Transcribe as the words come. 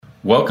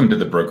Welcome to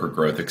the Broker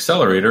Growth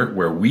Accelerator,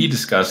 where we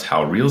discuss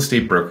how real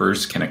estate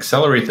brokers can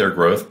accelerate their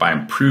growth by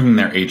improving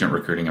their agent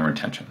recruiting and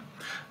retention.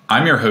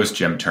 I'm your host,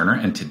 Jim Turner,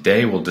 and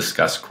today we'll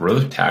discuss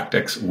growth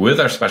tactics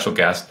with our special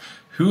guest,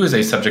 who is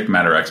a subject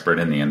matter expert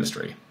in the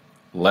industry.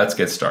 Let's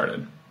get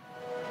started.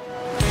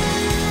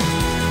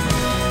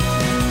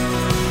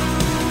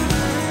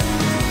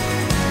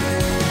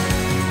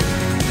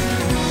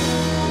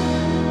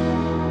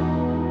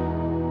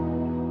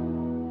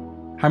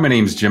 Hi, my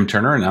name is Jim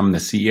Turner, and I'm the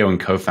CEO and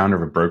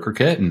co-founder of Broker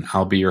Kit, and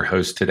I'll be your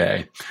host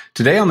today.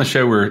 Today on the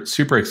show, we're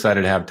super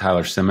excited to have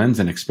Tyler Simmonds,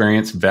 an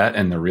experienced vet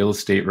in the real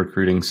estate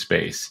recruiting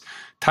space.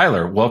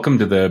 Tyler, welcome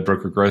to the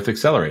Broker Growth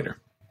Accelerator.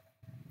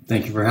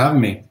 Thank you for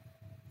having me.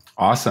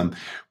 Awesome.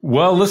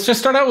 Well, let's just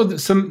start out with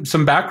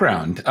some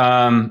background.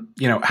 How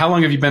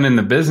long have you been in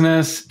the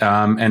business,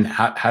 and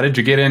how did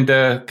you get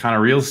into kind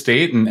of real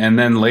estate, and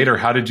then later,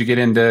 how did you get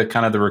into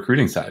kind of the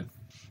recruiting side?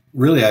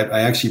 Really,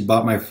 I actually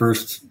bought my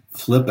first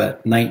flip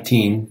at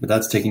 19, but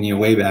that's taking you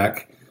way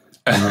back.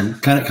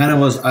 Kind of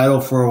was idle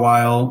for a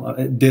while.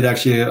 I did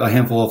actually a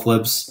handful of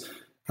flips,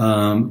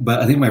 but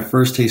I think my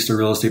first taste of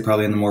real estate,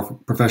 probably in the more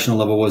professional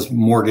level, was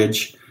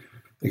mortgage.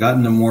 I got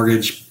into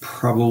mortgage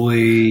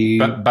probably.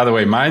 By the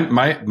way,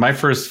 my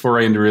first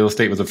foray into real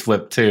estate was a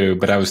flip too,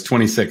 but I was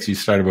 26. You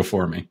started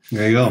before me.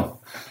 There you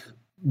go.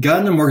 Got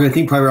into mortgage, I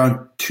think probably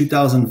around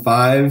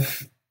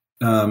 2005.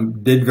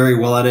 Did very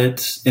well at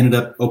it. Ended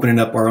up opening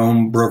up our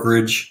own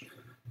brokerage.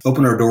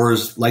 Opened our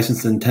doors,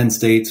 licensed in 10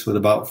 states with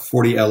about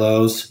 40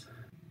 LOs.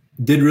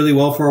 Did really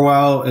well for a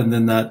while, and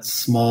then that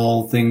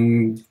small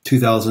thing,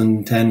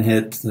 2010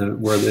 hit,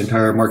 where the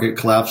entire market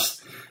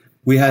collapsed.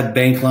 We had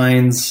bank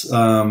lines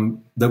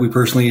that we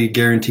personally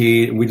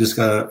guaranteed, and we just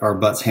got our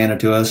butts handed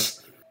to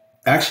us.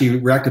 Actually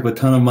racked up a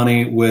ton of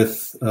money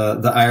with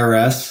the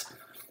IRS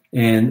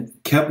and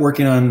kept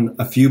working on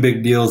a few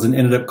big deals and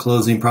ended up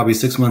closing probably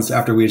 6 months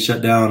after we had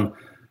shut down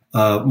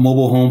a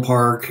mobile home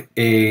park,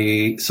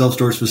 a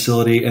self-storage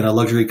facility, and a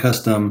luxury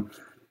custom,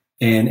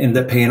 and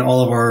ended up paying all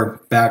of our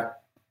back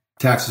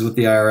taxes with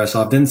the IRS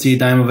off. Didn't see a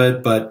dime of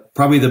it, but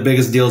probably the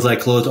biggest deals I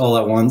closed all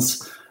at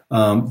once.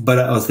 But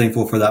I was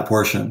thankful for that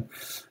portion.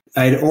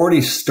 I had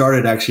already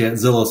started actually at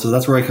Zillow, so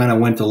that's where I kind of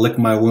went to lick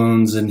my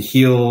wounds and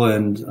heal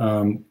and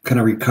kind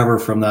of recover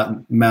from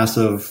that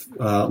massive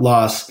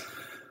loss.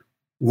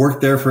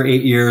 Worked there for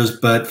 8 years,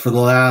 but for the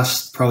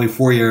last probably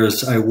 4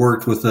 years, I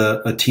worked with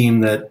a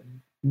team that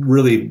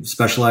really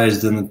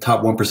specialized in the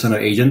top 1%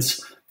 of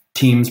agents,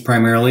 teams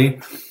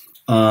primarily.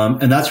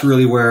 And that's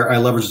really where I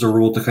leveraged the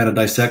rule to kind of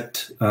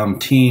dissect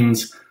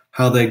teams,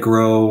 how they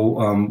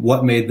grow,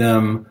 what made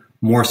them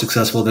more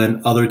successful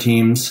than other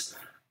teams.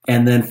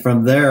 And then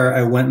from there,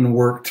 I went and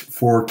worked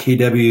for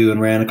KW and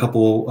ran a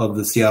couple of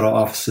the Seattle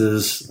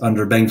offices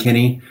under Ben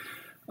Kinney,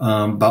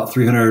 about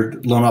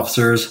 300 loan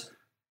officers.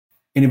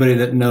 Anybody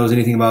that knows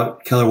anything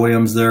about Keller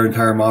Williams, their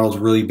entire model is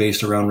really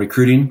based around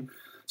recruiting.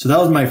 So that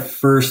was my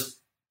first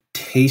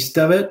taste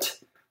of it.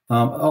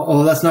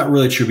 Although that's not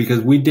really true,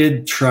 because we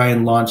did try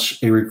and launch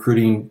a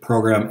recruiting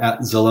program at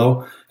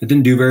Zillow. It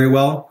didn't do very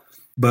well.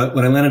 But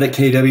when I landed at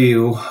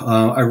KW,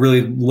 I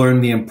really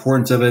learned the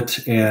importance of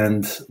it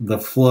and the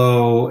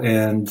flow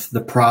and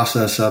the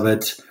process of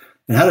it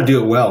and how to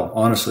do it well,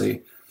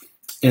 honestly.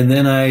 And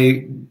then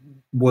I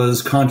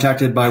was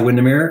contacted by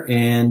Windermere,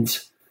 and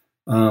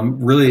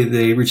really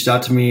they reached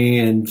out to me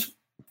and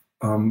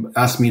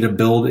asked me to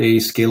build a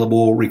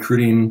scalable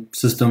recruiting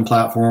system,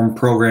 platform,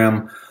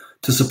 program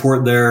to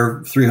support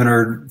their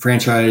 300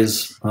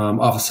 franchise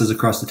offices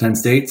across the 10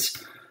 states.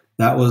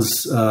 That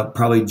was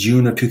probably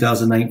June of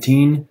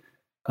 2019,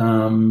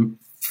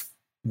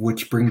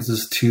 which brings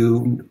us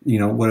to,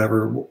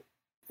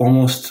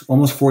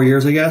 almost 4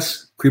 years, I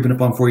guess, creeping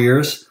up on 4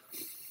 years.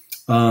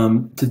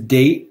 To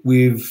date,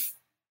 we've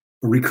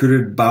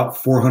recruited about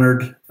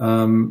 400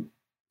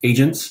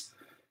 agents.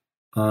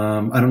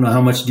 I don't know how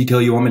much detail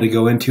you want me to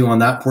go into on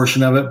that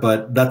portion of it,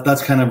 but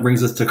that's kind of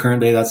brings us to current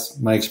day. That's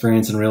my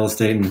experience in real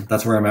estate, and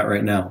that's where I'm at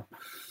right now.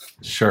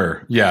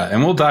 Sure. Yeah.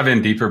 And we'll dive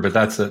in deeper, but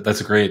that's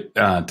a great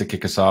to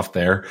kick us off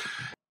there.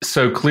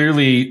 So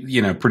clearly,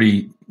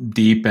 pretty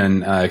deep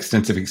and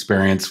extensive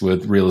experience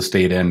with real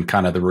estate and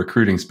kind of the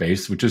recruiting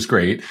space, which is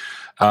great.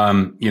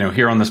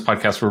 Here on this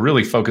podcast, we're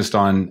really focused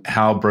on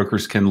how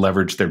brokers can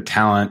leverage their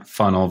talent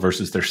funnel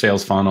versus their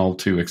sales funnel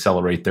to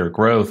accelerate their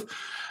growth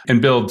and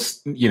build,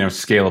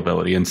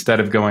 scalability. Instead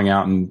of going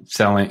out and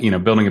selling,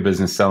 building a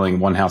business,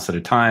 selling one house at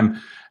a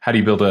time, how do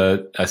you build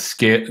a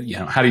scale,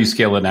 how do you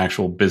scale an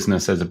actual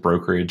business as a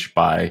brokerage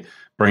by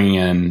bringing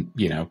in,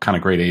 kind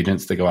of great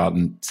agents to go out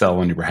and sell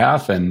on your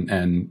behalf and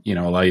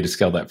allow you to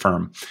scale that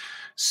firm.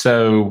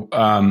 So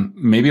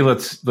maybe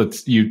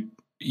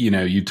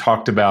you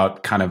talked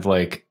about kind of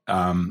like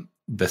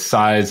the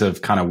size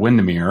of kind of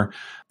Windermere,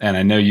 and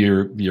I know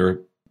you're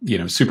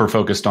super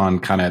focused on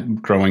kind of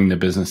growing the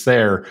business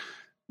there.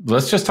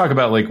 Let's just talk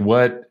about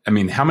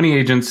how many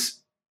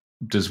agents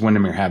does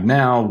Windermere have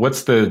now?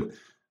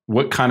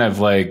 What kind of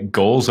like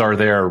goals are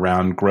there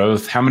around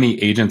growth? How many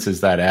agents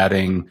is that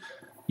adding,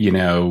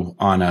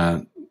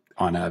 on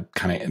on a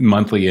kind of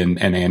monthly and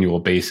annual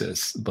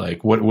basis?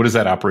 Like what does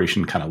that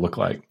operation kind of look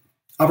like?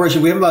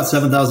 Operation, we have about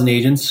 7,000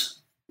 agents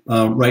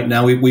right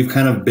now. We've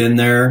kind of been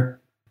there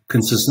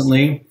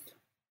consistently.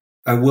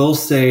 I will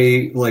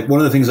say, like,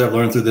 one of the things I've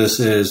learned through this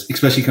is,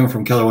 especially coming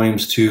from Keller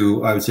Williams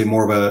to, I would say,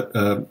 more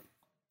of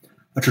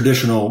a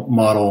traditional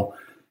model,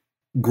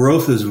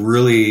 growth is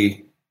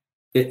really,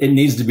 it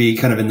needs to be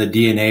kind of in the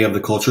DNA of the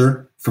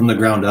culture from the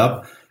ground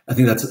up. I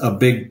think that's a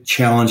big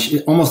challenge,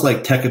 almost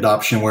like tech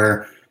adoption,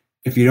 where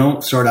if you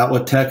don't start out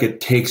with tech,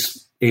 it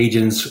takes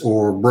agents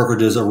or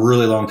brokerages a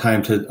really long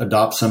time to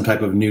adopt some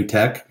type of new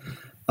tech.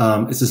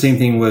 It's the same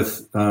thing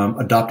with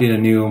adopting a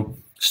new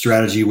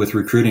strategy with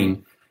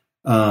recruiting.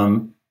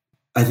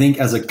 I think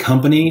as a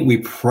company, we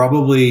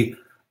probably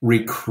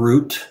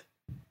recruit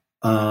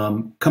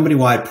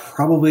company-wide,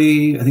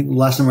 probably, I think the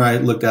last number I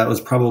looked at was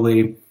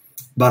probably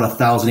about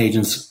 1,000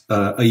 agents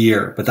a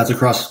year, but that's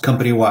across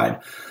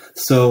company-wide.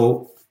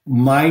 So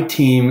my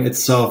team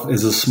itself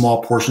is a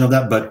small portion of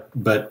that,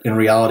 but in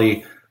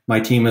reality, my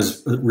team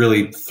is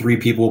really 3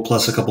 people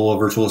plus a couple of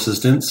virtual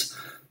assistants.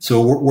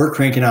 So we're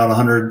cranking out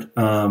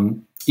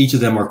 100, each of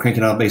them are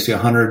cranking out basically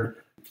 100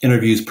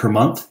 interviews per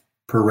month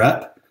per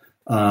rep.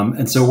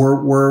 And so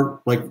we're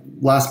like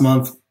last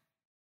month,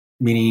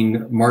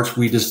 meaning March,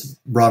 we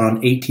just brought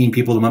on 18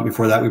 people. The month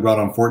before that, we brought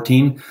on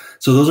 14.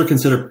 So those are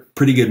considered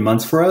pretty good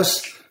months for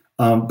us.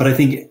 But I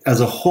think as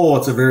a whole,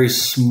 it's a very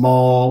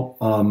small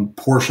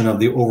portion of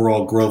the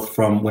overall growth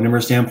from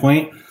Windermere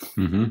standpoint.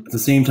 Mm-hmm. At the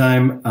same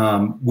time,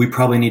 we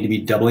probably need to be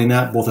doubling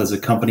that both as a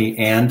company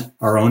and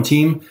our own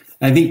team.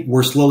 And I think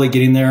we're slowly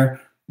getting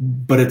there,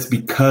 but it's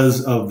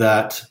because of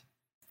that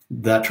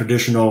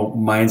traditional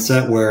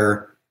mindset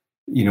where,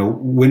 you know,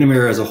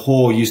 Windermere as a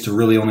whole used to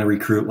really only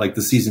recruit like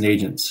the seasoned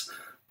agents,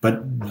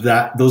 but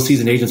those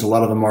seasoned agents, a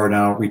lot of them are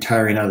now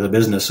retiring out of the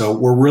business. So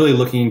we're really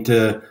looking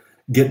to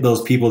get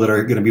those people that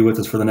are going to be with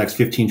us for the next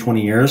 15,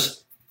 20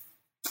 years.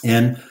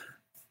 And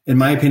in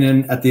my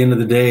opinion, at the end of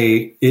the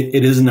day,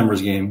 it is a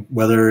numbers game,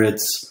 whether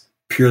it's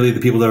purely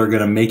the people that are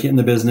going to make it in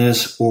the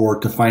business or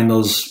to find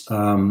those,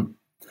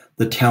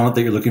 the talent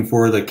that you're looking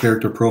for, the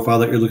character profile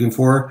that you're looking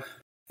for.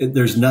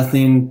 There's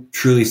nothing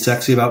truly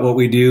sexy about what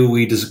we do.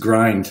 We just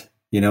grind.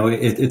 You know,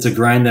 it's a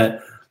grind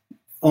that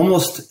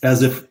almost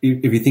as if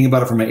you think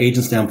about it from an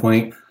agent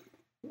standpoint,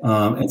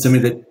 and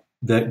somebody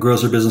that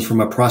grows their business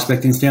from a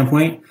prospecting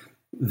standpoint,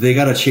 they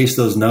got to chase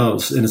those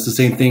no's. And it's the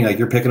same thing. Like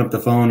you're picking up the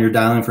phone, you're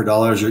dialing for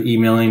dollars, you're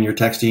emailing, you're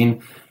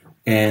texting,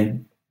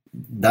 and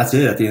that's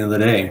it at the end of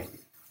the day.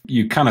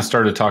 You kind of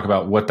started to talk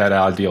about what that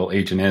ideal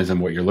agent is and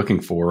what you're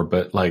looking for,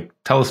 but like,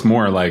 tell us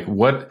more, like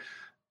what,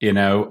 you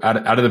know,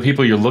 out of the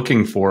people you're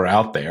looking for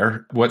out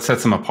there, what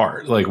sets them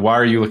apart? Like, why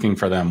are you looking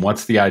for them?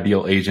 What's the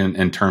ideal agent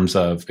in terms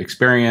of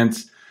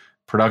experience,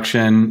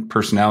 production,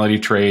 personality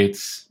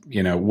traits?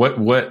 You know,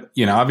 what,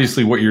 you know,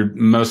 obviously what you're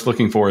most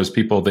looking for is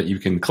people that you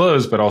can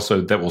close, but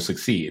also that will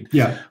succeed.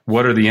 Yeah.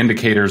 What are the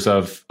indicators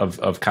of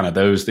kind of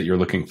those that you're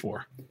looking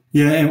for?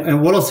 Yeah.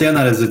 And what I'll say on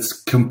that is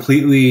it's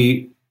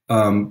completely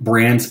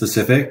brand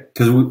specific,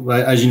 because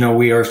as you know,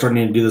 we are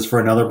starting to do this for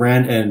another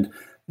brand, and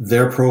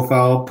their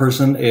profile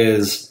person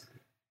is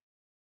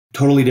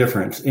totally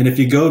different. And if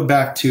you go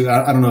back to,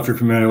 I don't know if you're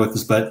familiar with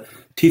this, but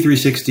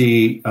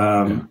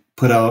T360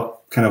 put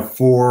out kind of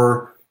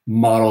 4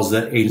 models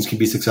that agents can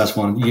be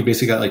successful in. You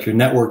basically got like your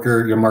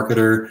networker, your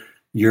marketer,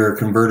 your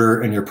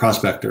converter, and your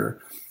prospector.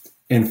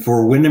 And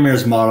for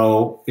Windermere's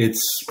model,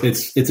 it's a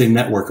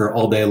networker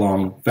all day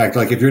long. In fact,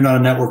 like if you're not a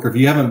networker, if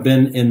you haven't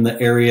been in the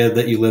area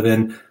that you live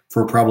in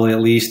for probably at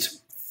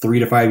least 3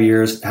 to 5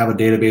 years, have a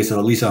database of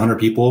at least 100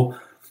 people,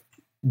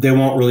 they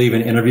won't really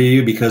even interview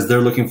you because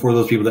they're looking for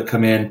those people that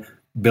come in,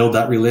 build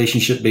that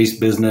relationship-based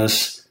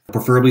business,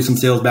 preferably some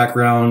sales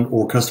background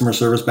or customer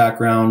service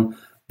background.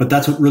 But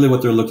that's what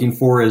they're looking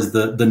for is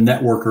the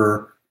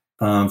networker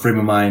frame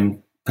of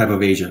mind type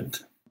of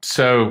agent.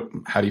 So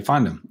how do you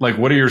find them? Like,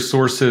 what are your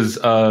sources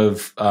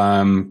of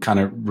kind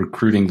of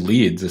recruiting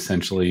leads,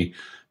 essentially,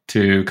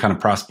 to kind of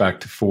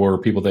prospect for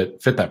people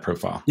that fit that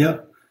profile? Yeah.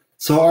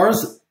 So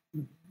ours,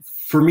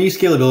 for me,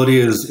 scalability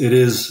is,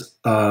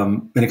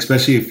 and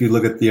especially if you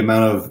look at the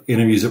amount of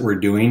interviews that we're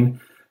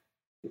doing,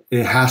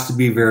 it has to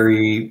be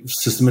very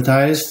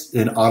systematized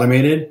and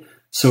automated.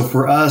 So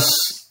for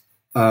us,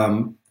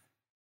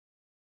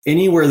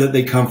 anywhere that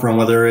they come from,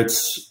 whether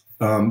it's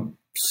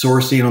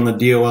sourcing on the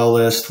DOL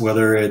list,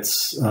 whether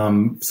it's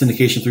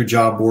syndication through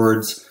job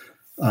boards,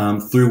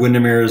 through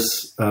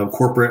Windermere's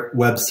corporate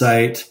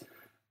website,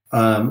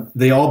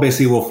 they all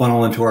basically will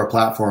funnel into our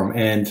platform.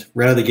 And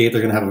right out of the gate,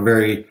 they're going to have a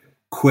very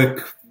quick,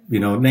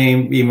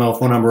 name, email,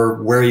 phone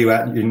number, where are you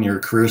at in your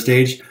career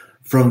stage.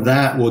 From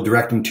that, we'll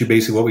direct them to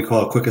basically what we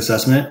call a quick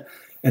assessment.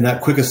 And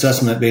that quick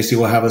assessment basically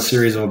will have a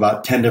series of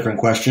about 10 different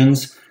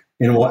questions.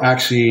 And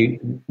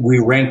we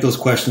rank those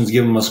questions,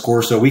 give them a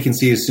score, so we can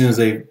see as soon as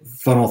they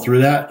funnel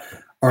through that,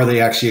 are they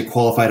actually a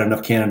qualified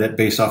enough candidate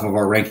based off of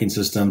our ranking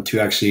system to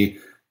actually,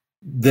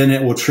 then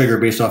it will trigger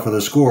based off of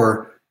their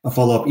score, a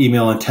follow-up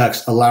email and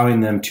text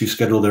allowing them to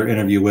schedule their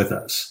interview with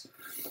us.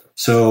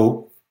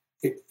 So,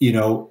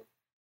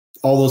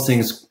 all those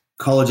things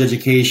college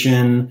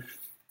education,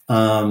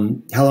 how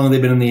long have they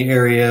been in the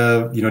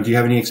area? Do you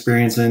have any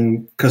experience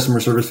in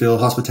customer service field,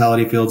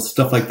 hospitality fields,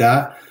 stuff like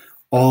that?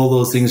 All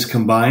those things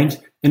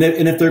combined. And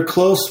if they're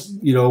close,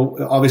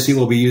 obviously it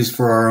will be used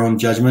for our own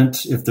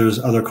judgment if there's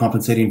other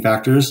compensating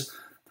factors.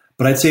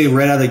 But I'd say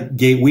right out of the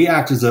gate, we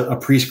act as a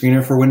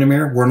pre-screener for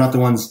Windermere. We're not the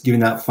ones giving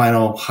that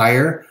final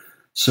hire.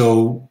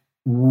 So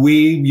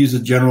we use a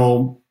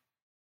general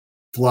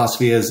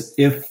philosophy as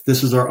if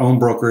this is our own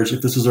brokerage,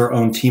 if this is our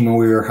own team and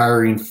we were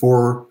hiring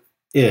for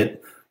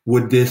it,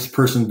 would this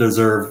person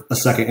deserve a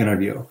second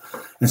interview?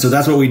 And so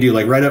that's what we do.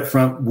 Like right up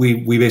front,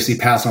 we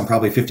basically pass on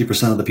probably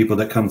 50% of the people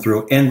that come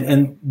through.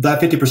 And that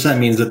 50%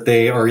 means that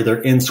they are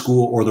either in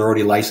school or they're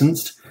already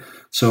licensed.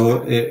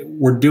 So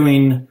we're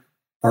doing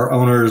our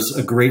owners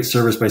a great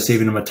service by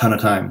saving them a ton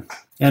of time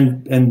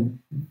and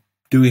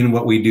doing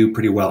what we do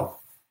pretty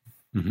well.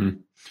 Mm-hmm.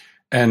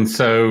 And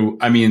so,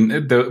 I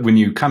mean, when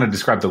you kind of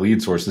describe the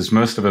lead sources,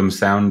 most of them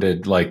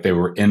sounded like they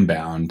were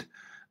inbound.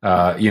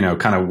 Kind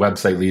of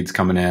website leads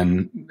coming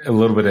in, a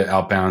little bit of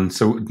outbound.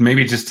 So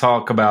maybe just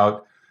talk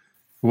about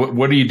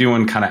what are you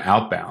doing kind of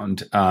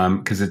outbound?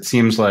 Because it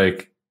seems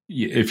like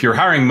if you're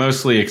hiring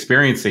mostly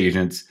experienced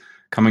agents,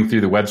 coming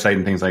through the website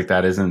and things like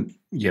that isn't,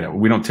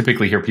 we don't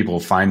typically hear people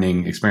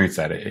finding experienced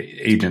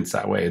agents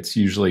that way. It's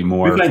usually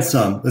more. We find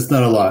some. It's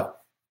not a lot.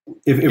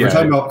 If we're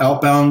talking about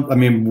outbound, I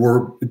mean,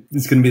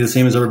 it's going to be the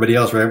same as everybody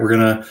else, right? We're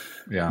going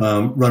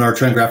to run our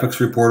trend graphics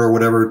report or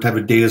whatever type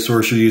of data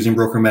source you're using,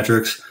 broker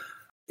metrics.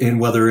 And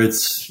whether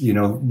it's,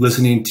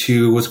 listening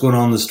to what's going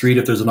on in the street,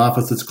 if there's an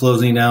office that's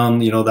closing down,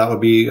 that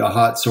would be a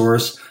hot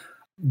source.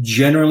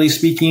 Generally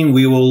speaking,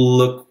 we will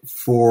look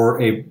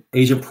for a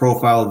agent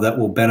profile that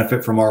will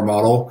benefit from our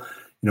model.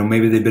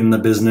 Maybe they've been in the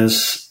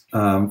business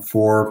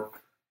for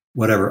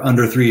whatever,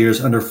 under 3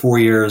 years, under 4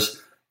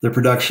 years. Their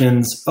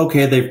productions,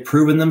 okay, they've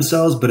proven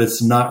themselves, but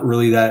it's not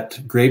really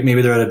that great.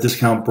 Maybe they're at a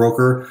discount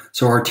broker.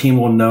 So our team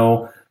will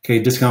know, okay,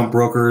 discount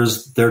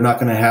brokers, they're not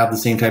going to have the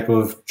same type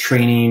of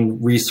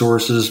training,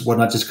 resources,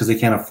 whatnot, just because they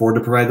can't afford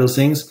to provide those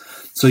things.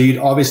 So you'd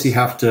obviously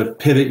have to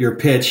pivot your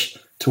pitch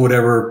to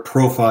whatever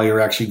profile you're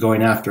actually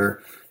going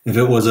after. If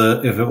it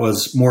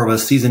was more of a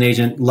seasoned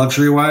agent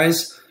luxury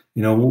wise,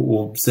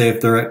 we'll say if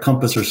they're at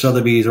Compass or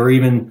Sotheby's or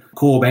even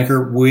Coldwell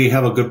Banker, we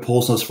have a good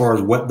pulse as far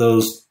as what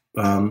those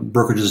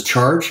brokerages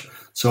charge.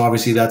 So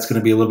obviously that's going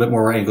to be a little bit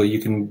more angle. You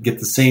can get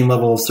the same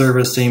level of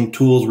service, same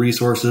tools,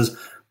 resources,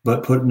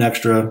 but put an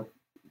extra,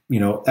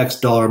 X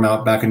dollar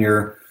amount back in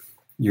your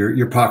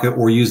pocket,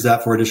 or use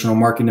that for additional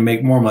marketing to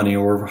make more money,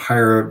 or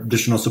hire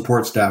additional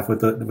support staff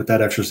with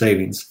that extra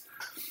savings.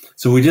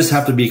 So we just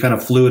have to be kind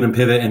of fluid and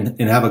pivot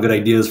and have a good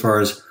idea as far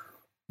as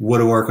what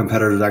do our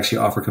competitors actually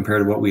offer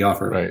compared to what we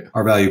offer, right?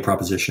 Our value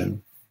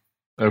proposition.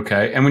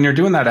 Okay. And when you're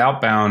doing that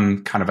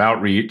outbound kind of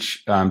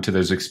outreach to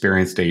those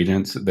experienced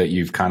agents that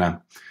you've kind of,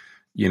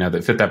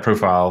 that fit that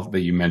profile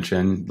that you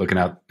mentioned, looking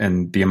out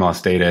in the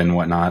MLS data and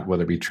whatnot,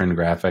 whether it be trend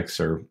graphics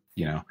or,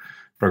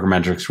 broker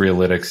metrics,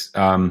 Realytics,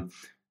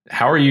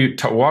 how are you,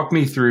 walk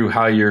me through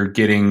how you're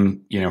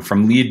getting,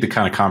 from lead to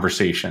kind of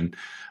conversation.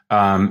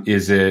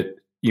 Is it,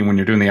 when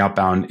you're doing the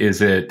outbound,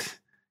 is it,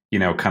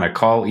 kind of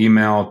call,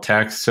 email,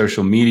 text,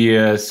 social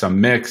media,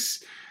 some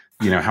mix?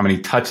 How many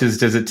touches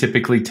does it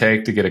typically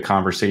take to get a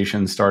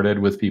conversation started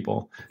with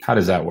people? How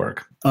does that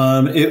work?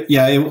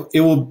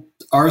 It will.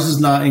 Ours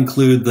does not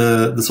include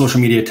the social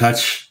media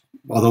touch,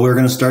 although we're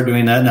going to start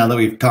doing that now that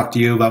we've talked to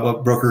you about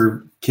what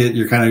broker kit,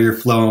 your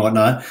flow and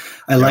whatnot.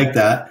 I like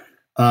that.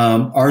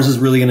 Ours is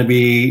really going to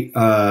be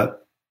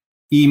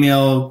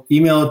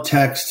email,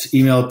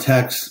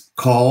 text,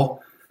 call.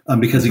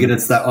 Because again,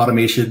 it's that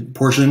automation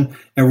portion.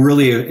 And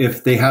really,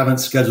 if they haven't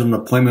scheduled an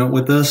appointment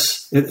with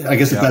us, if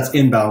that's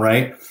inbound,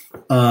 right?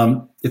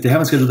 If they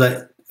haven't scheduled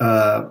that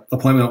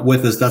appointment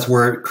with us, that's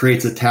where it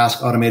creates a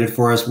task automated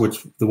for us,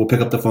 which we'll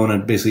pick up the phone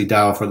and basically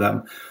dial for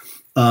them.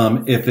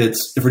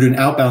 If we're doing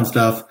outbound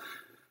stuff,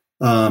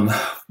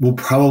 we'll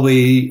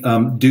probably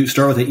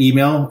start with an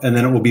email, and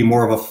then it will be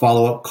more of a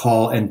follow-up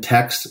call and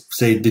text.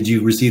 Say, did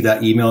you receive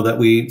that email that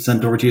we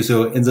sent over to you?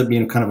 So it ends up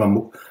being kind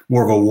of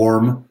more of a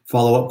warm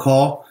follow-up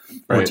call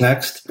or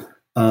text.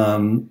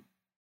 And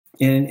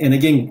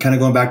again, kind of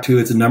going back to,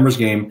 it's a numbers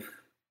game.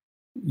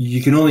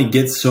 You can only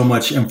get so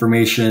much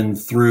information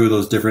through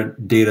those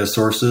different data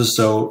sources.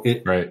 So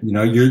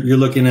you're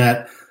looking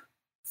at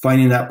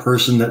finding that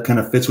person that kind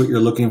of fits what you're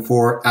looking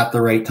for at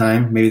the right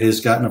time. Maybe they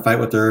just got in a fight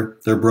with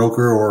their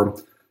broker,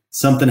 or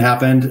something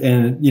happened,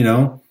 and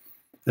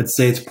let's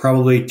say it's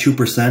probably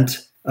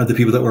 2% of the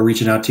people that we're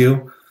reaching out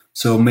to.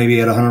 So maybe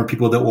at 100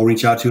 people that we'll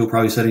reach out to, we're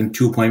probably setting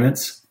 2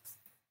 appointments.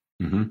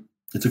 Mm-hmm.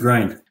 It's a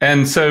grind.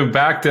 And so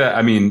back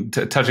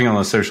to, touching on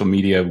the social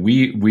media,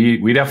 we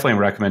definitely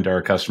recommend to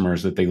our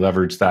customers that they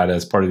leverage that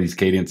as part of these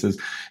cadences.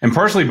 And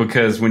partially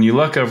because when you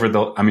look over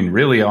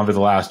really over the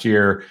last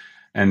year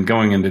and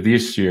going into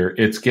this year,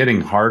 it's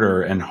getting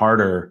harder and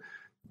harder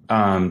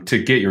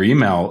to get your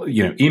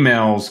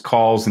emails,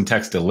 calls, and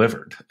text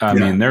delivered. I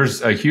mean,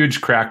 there's a huge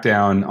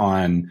crackdown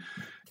on,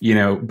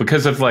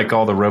 because of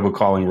all the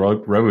robocalling,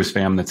 robo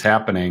spam that's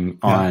happening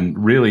on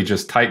really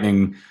just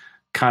tightening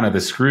kind of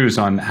the screws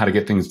on how to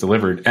get things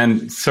delivered.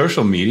 And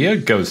social media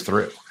goes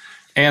through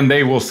and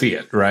they will see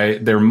it,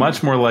 right? They're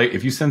much more like,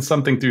 if you send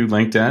something through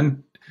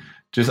LinkedIn,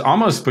 just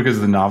almost because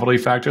of the novelty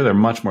factor, they're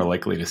much more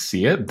likely to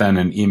see it than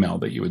an email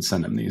that you would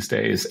send them these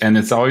days. And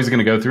it's always going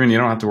to go through and you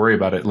don't have to worry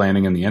about it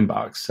landing in the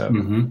inbox.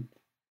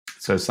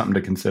 So something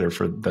to consider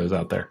for those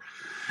out there.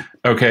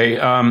 Okay.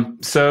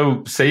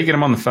 So say you get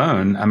them on the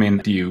phone. I mean,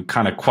 do you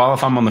kind of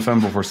qualify them on the phone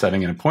before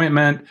setting an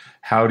appointment?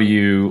 How do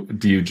you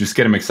just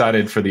get them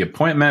excited for the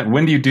appointment?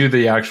 When do you do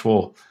the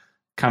actual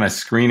kind of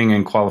screening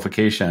and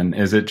qualification?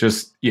 Is it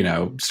just,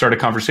 start a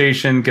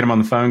conversation, get them on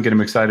the phone, get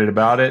them excited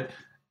about it,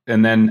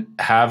 and then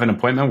have an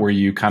appointment where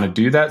you kind of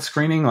do that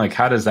screening? Like,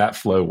 how does that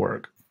flow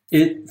work?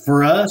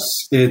 For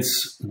us,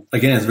 it's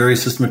very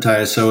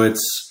systematized. So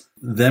it's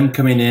them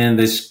coming in,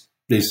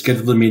 they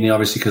schedule the meeting,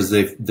 obviously, because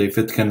they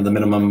fit kind of the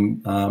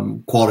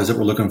minimum qualities that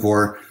we're looking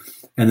for.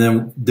 And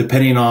then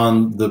depending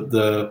on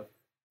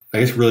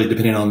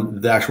depending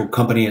on the actual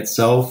company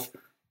itself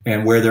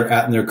and where they're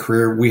at in their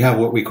career, we have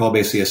what we call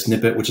basically a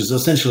snippet, which is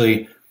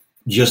essentially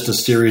just a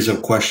series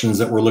of questions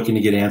that we're looking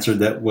to get answered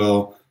that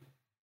will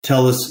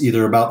tell us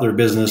either about their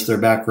business, their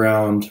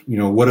background,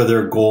 what are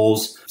their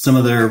goals, some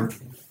of their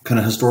kind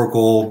of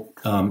historical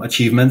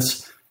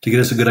achievements to get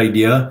us a good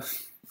idea.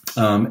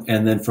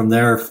 And then from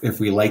there, if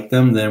we like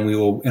them, then we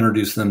will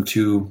introduce them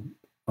to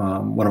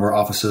one of our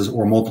offices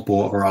or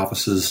multiple of our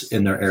offices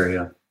in their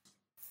area.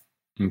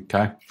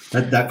 Okay.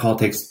 That call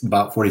takes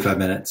about 45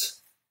 minutes.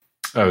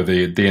 Oh,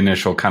 the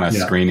initial kind of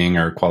screening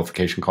or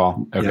qualification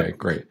call. Okay, Yep.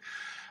 Great.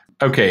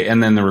 Okay.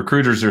 And then the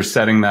recruiters are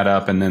setting that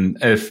up. And then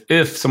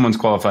if someone's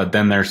qualified,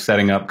 then they're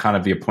setting up kind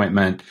of the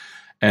appointment.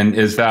 And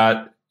is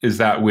that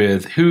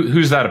with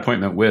who's that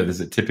appointment with?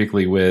 Is it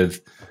typically with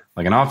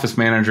like an office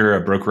manager,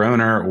 a broker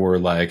owner, or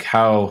like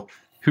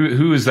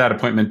who is that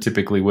appointment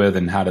typically with,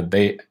 and how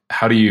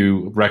do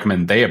you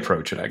recommend they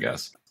approach it, I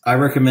guess? I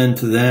recommend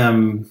to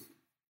them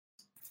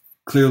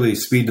clearly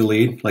speed to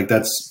lead. Like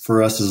that's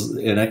for us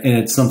and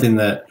it's something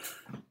that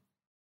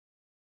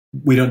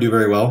we don't do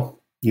very well.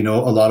 A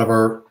lot of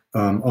our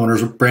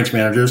owners are branch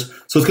managers.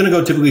 So it's going to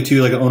go typically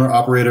to like an owner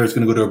operator. It's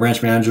going to go to a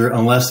branch manager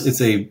unless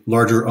it's a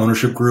larger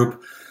ownership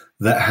group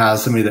that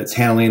has somebody that's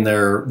handling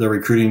their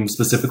recruiting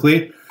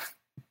specifically.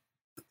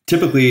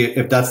 Typically,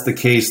 if that's the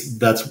case,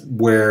 that's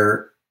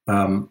where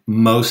probably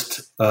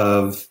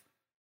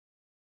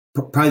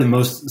the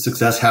most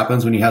success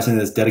happens when you have something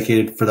that's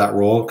dedicated for that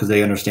role, because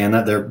they understand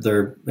that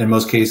they're in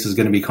most cases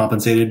going to be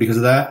compensated because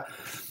of that.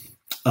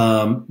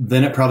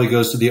 Then it probably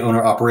goes to the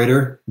owner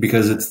operator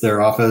because it's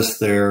their office.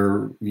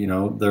 They're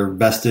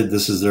vested.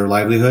 This is their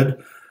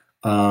livelihood.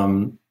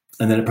 And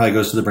then it probably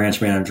goes to the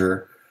branch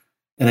manager.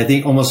 And I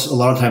think almost a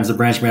lot of times the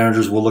branch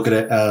managers will look at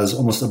it as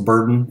almost a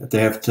burden if they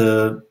have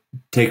to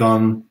take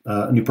on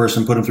a new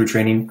person, put them through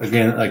training.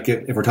 Again, like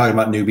if we're talking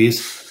about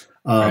newbies,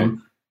 Right.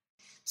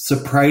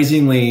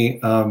 Surprisingly,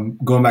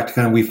 going back to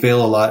kind of, we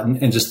fail a lot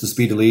and just the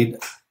speed to lead.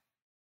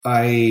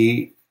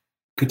 I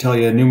could tell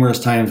you numerous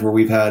times where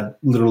we've had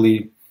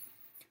literally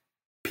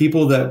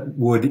people that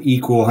would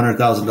equal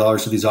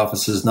 $100,000 to these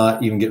offices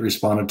not even get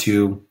responded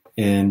to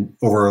in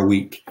over a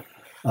week.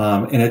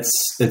 And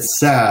it's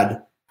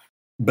sad,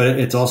 but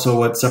it's also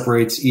what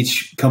separates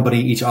each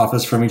company, each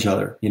office from each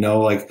other.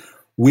 Like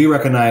we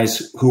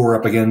recognize who we're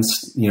up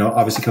against,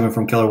 obviously coming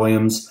from Keller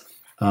Williams.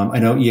 I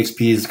know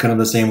EXP is kind of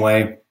the same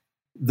way.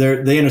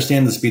 They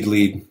understand the speed to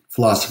lead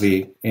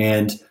philosophy,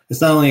 and it's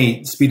not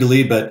only speed to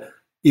lead, but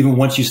even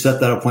once you set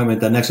that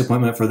appointment, that next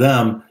appointment for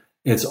them,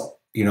 it's,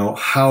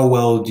 how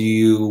well do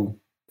you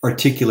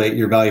articulate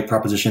your value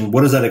proposition?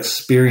 What is that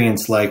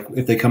experience like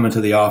if they come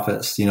into the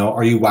office?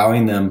 Are you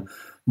wowing them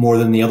more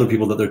than the other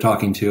people that they're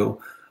talking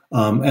to?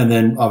 And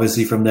then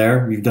obviously from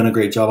there, you've done a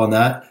great job on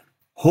that.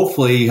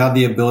 Hopefully you have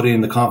the ability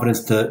and the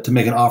confidence to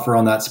make an offer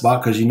on that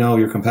spot because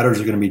your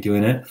competitors are going to be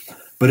doing it.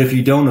 But if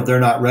you don't, if they're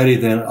not ready,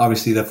 then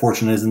obviously the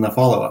fortune is in the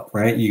follow-up,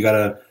 right? You got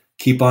to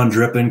keep on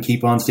dripping,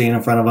 keep on staying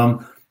in front of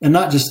them, and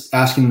not just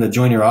asking them to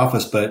join your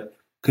office, but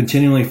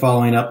continually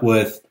following up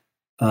with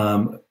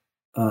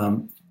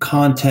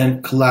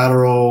content,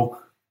 collateral,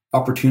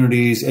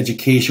 opportunities,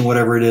 education,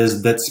 whatever it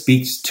is that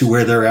speaks to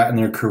where they're at in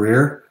their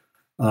career,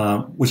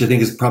 which I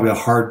think is probably a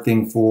hard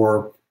thing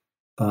for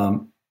a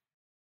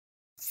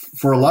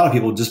lot of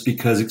people, just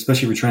because,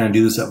 especially if you're trying to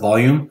do this at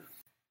volume,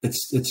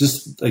 it's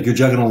just like you're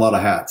juggling a lot of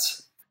hats.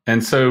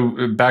 And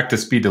so back to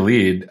speed to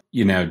lead, do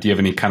you have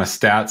any kind of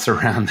stats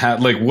around that?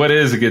 Like, what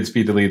is a good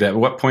speed to lead? At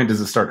what point does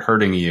it start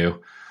hurting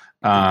you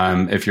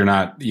if you're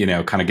not,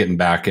 kind of getting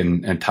back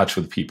in touch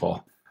with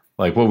people?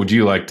 Like, what would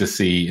you like to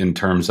see in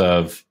terms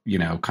of,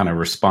 kind of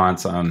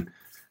response on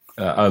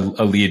a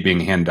lead being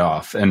handed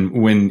off?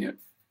 And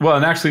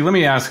actually, let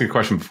me ask a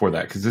question before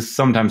that, because this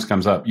sometimes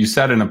comes up. You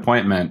set an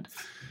appointment.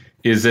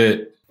 Is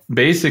it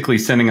basically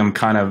sending them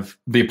kind of,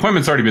 the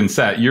appointment's already been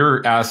set.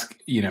 You're asked,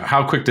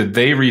 how quick did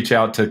they reach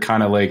out to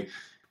kind of like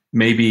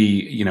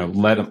maybe,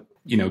 let them,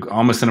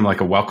 almost send them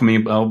like a welcome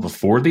email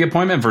before the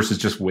appointment versus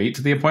just wait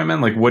to the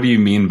appointment? Like, what do you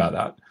mean by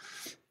that?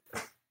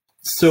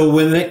 So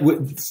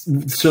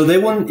so they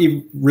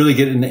wouldn't really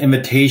get an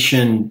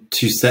invitation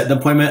to set an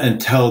appointment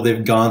until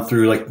they've gone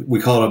through, like we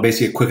call it,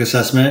 basically a quick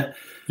assessment.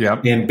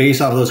 Yep. And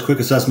based off of those quick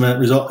assessment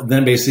result,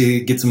 then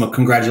basically get some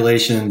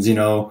congratulations.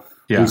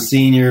 We've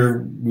seen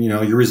your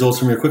results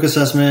from your quick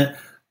assessment.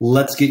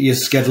 Let's get you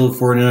scheduled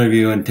for an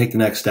interview and take the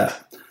next step.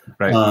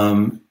 Right.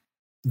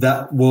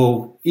 That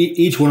will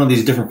each one of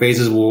these different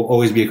phases will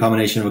always be a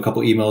combination of a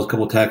couple emails, a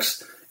couple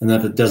texts, and then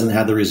if it doesn't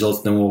have the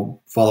results, then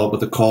we'll follow up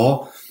with a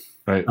call.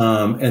 Right.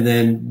 And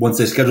then once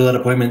they schedule that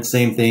appointment,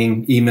 same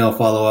thing, email,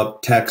 follow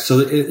up, text. So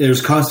there's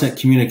constant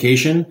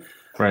communication.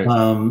 Right.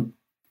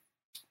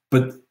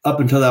 But up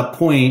until that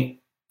point,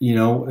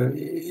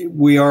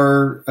 we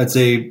are, I'd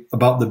say,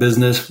 about the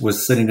business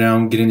was sitting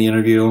down, getting the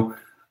interview,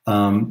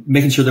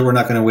 making sure that we're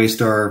not going to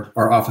waste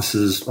our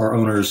offices, our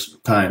owners'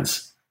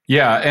 times.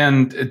 Yeah.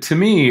 And to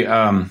me,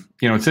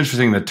 it's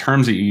interesting. The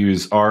terms that you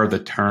use are the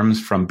terms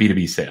from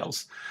B2B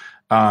sales.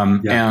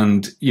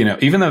 And,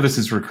 even though this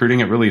is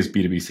recruiting, it really is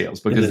B2B sales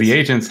because the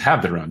agents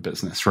have their own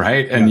business,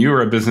 right? And you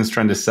are a business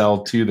trying to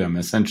sell to them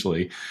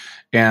essentially.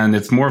 And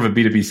it's more of a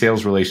B2B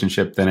sales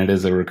relationship than it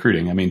is a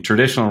recruiting. I mean,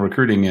 traditional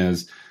recruiting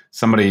is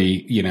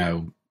somebody,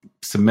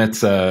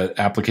 submits a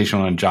application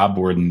on a job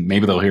board and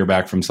maybe they'll hear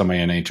back from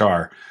somebody in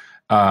HR.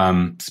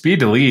 Speed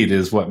to lead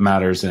is what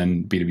matters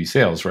in B2B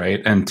sales,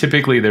 right? And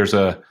typically there's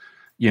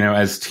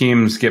as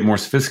teams get more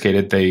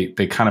sophisticated,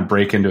 they kind of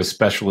break into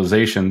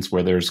specializations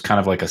where there's kind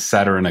of like a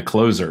setter and a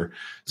closer.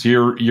 So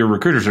your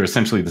recruiters are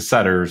essentially the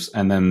setters,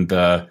 and then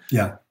that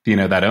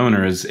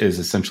owner is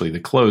essentially the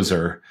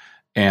closer.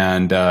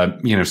 And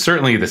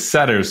certainly the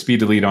setter speed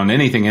to lead on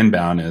anything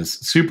inbound is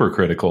super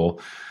critical.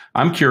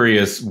 I'm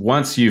curious,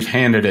 once you've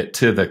handed it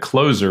to the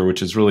closer,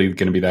 which is really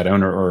going to be that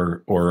owner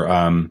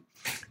or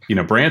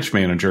branch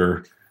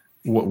manager.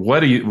 At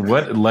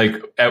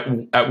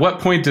what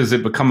point does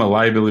it become a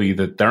liability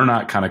that they're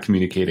not kind of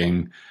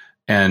communicating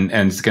and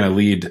it's going to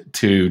lead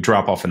to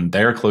drop off in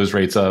their close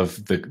rates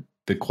of the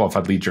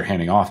qualified leads you're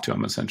handing off to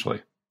them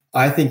essentially?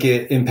 I think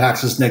it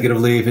impacts us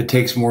negatively if it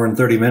takes more than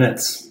 30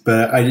 minutes,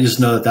 but I just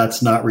know that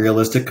that's not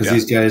realistic because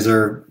these guys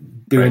are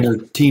doing their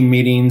team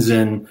meetings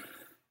and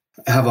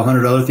have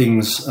 100 other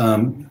things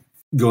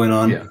going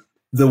on. Yeah.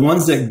 The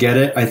ones that get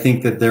it, I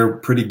think that they're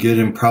pretty good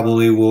and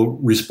probably will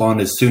respond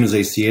as soon as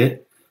they see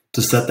it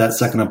to set that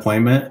second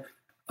appointment.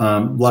 A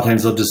lot of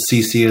times they'll just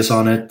CC us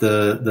on it,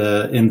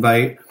 the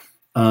invite.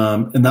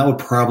 And that would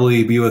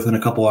probably be within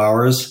a couple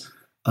hours.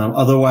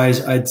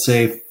 Otherwise, I'd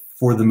say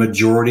for the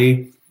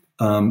majority,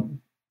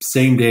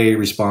 same day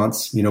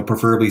response,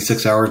 preferably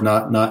 6 hours,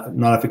 not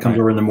if it comes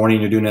over in the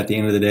morning, you're doing it at the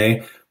end of the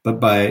day,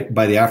 but by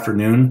the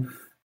afternoon,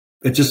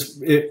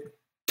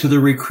 to the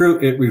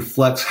recruit, it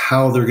reflects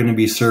how they're going to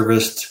be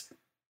serviced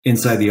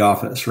inside the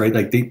office, right?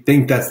 Like they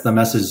think that's the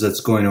message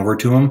that's going over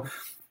to them.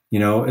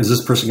 Is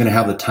this person going to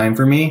have the time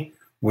for me?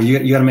 Well, you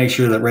got to make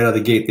sure that right out of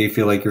the gate, they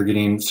feel like you're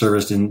getting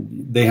serviced and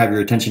they have your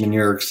attention and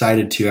you're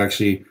excited to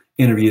actually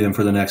interview them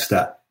for the next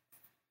step.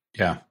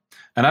 Yeah.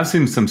 And I've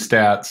seen some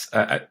stats.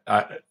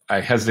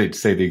 I hesitate to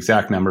say the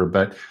exact number,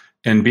 but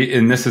and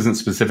this isn't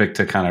specific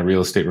to kind of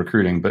real estate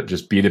recruiting, but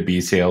just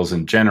B2B sales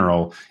in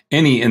general,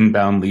 any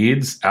inbound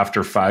leads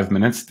after 5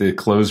 minutes, the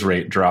close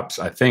rate drops,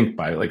 I think,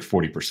 by like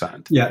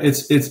 40%. Yeah, I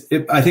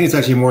think it's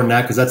actually more than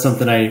that because that's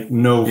something I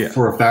know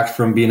for a fact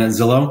from being at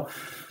Zillow.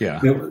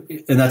 Yeah.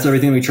 And that's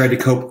everything we tried to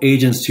cope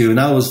agents to. And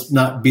that was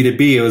not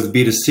B2B, it was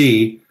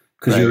B2C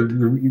because you're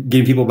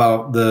getting people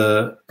about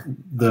the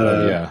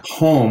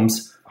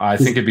homes. I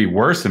think it'd be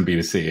worse than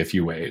B2C if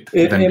you wait.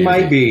 It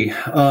might be.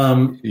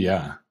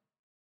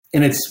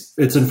 And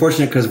it's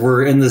unfortunate because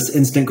we're in this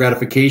instant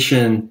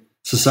gratification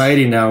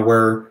society now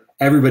where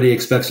everybody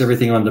expects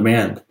everything on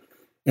demand.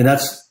 And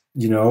that's,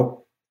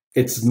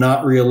 it's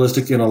not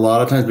realistic in a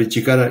lot of times, but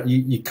you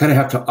kind of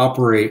have to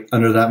operate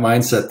under that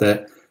mindset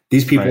that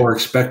these people are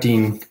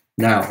expecting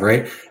now,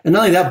 right? And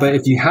not only that, but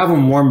if you have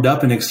them warmed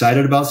up and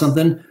excited about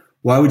something,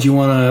 why would you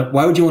want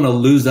to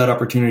lose that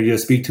opportunity to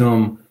speak to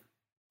them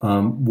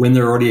when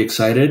they're already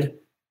excited?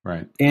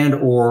 Right. And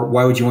or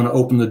why would you want to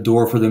open the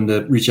door for them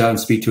to reach out and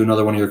speak to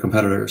another one of your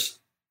competitors?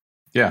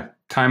 Yeah.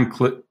 Time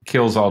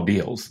kills all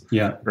deals.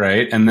 Yeah.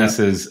 Right. And this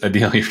is a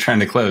deal you're trying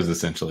to close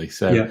essentially.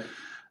 So,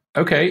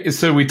 okay.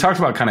 So we talked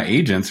about kind of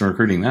agents and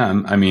recruiting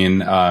them. I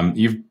mean,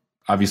 you've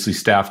obviously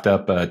staffed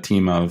up a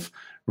team of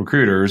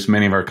recruiters.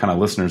 Many of our kind of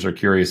listeners are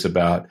curious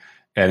about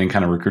adding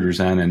kind of recruiters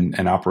in and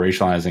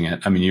operationalizing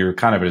it. I mean, you're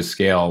kind of at a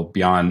scale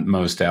beyond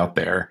most out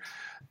there.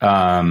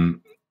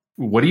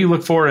 What do you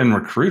look for in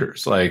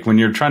recruiters? Like when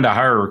you're trying to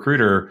hire a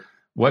recruiter,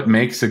 what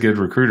makes a good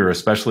recruiter,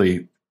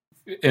 especially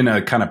in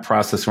a kind of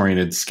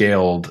process-oriented,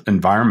 scaled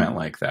environment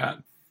like that?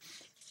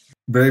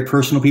 Very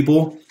personal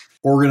people,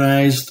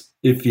 organized.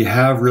 If you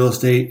have real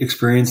estate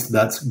experience,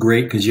 that's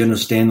great because you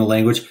understand the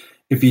language.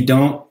 If you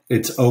don't,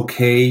 it's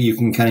okay. You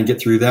can kind of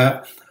get through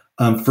that.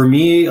 For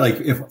me, like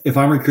if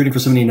I'm recruiting for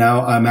somebody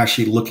now, I'm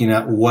actually looking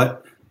at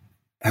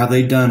have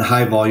they done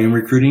high volume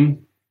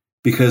recruiting?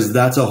 Because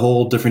that's a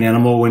whole different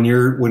animal when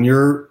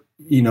you're,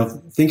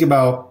 think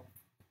about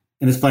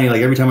And it's funny,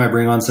 like every time I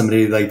bring on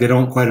somebody, like they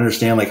don't quite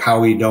understand like how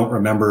we don't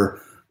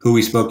remember who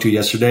we spoke to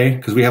yesterday,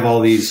 because we have all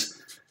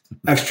these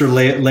extra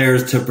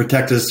layers to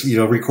protect us,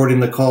 recording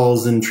the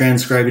calls and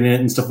transcribing it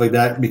and stuff like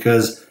that,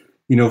 because,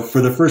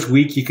 for the first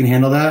week you can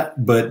handle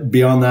that. But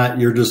beyond that,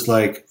 you're just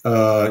like,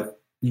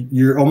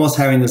 you're almost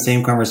having the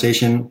same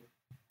conversation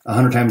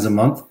 100 times a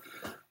month.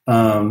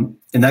 And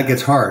that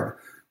gets hard.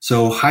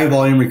 So high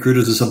volume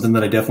recruiters is something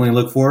that I definitely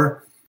look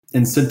for.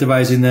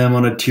 Incentivizing them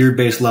on a tiered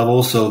based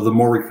level. So the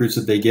more recruits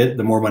that they get,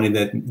 the more money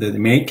that they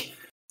make.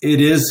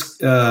 It is,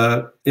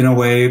 in a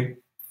way,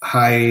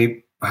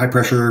 high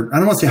pressure. I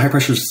don't want to say high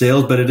pressure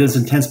sales, but it is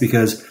intense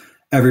because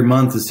every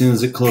month, as soon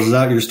as it closes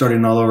out, you're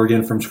starting all over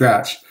again from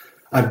scratch.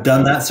 I've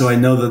done that, so I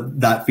know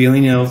that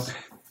feeling, and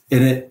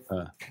it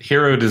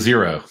hero to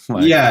zero.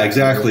 Yeah,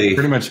 exactly.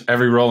 Pretty much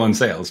every role in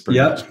sales.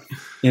 Yep.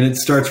 And it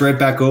starts right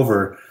back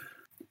over.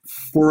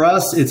 For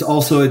us,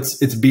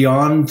 it's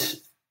beyond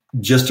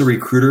just a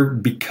recruiter,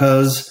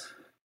 because,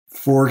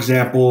 for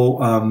example,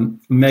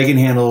 Megan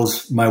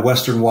handles my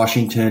Western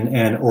Washington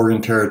and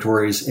Oregon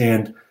territories,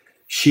 and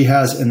she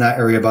has in that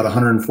area about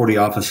 140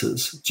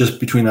 offices just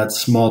between that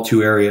small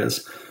two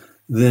areas.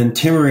 Then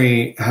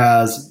Timory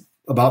has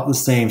about the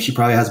same. She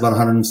probably has about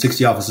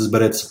 160 offices,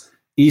 but it's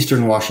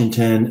Eastern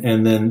Washington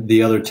and then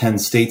the other 10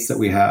 states that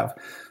we have.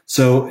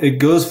 So it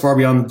goes far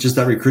beyond just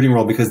that recruiting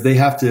role, because they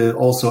have to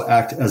also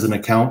act as an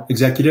account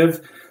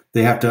executive.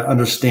 They have to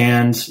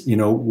understand,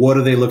 what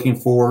are they looking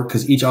for?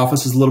 Because each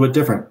office is a little bit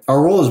different.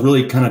 Our role is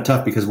really kind of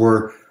tough because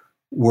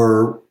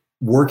we're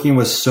working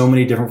with so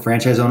many different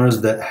franchise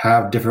owners that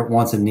have different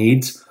wants and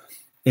needs.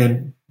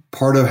 And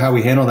part of how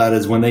we handle that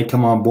is when they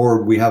come on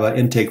board, we have an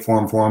intake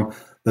form for them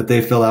that they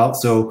fill out.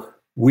 So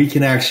we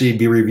can actually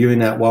be reviewing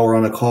that while we're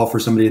on a call for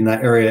somebody in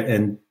that area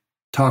and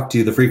talk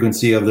to the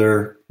frequency of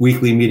their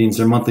weekly meetings,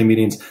 their monthly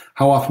meetings.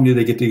 How often do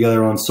they get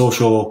together on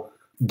social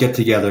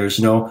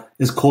get-togethers?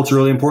 Is culture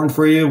really important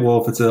for you?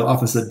 Well, if it's an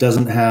office that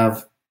doesn't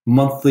have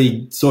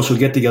monthly social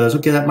get-togethers,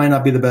 okay, that might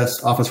not be the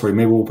best office for you.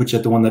 Maybe we'll put you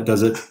at the one that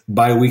does it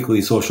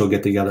bi-weekly social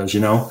get-togethers,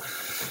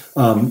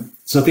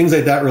 So things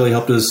like that really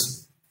helped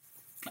us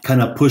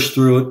kind of push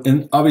through it.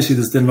 And obviously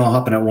this didn't all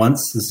happen at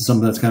once. This is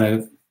something that's kind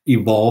of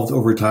evolved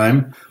over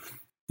time.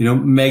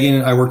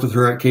 Megan, I worked with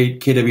her at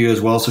KW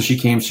as well. So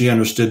she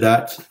understood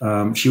that.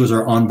 She was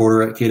our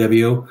onboarder at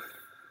KW.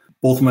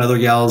 Both of my other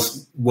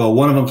gals, well,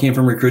 one of them came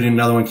from recruiting,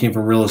 another one came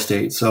from real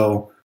estate.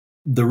 So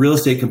the real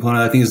estate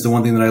component, I think, is the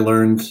one thing that I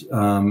learned.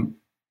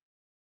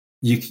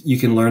 You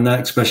can learn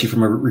that, especially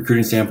from a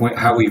recruiting standpoint,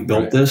 how we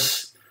built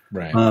this.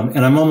 Right.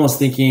 And I'm almost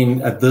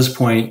thinking at this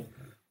point,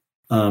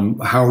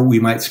 how we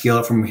might scale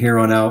it from here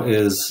on out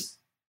is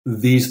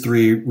these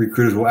three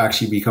recruiters will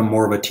actually become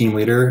more of a team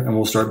leader, and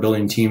we'll start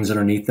building teams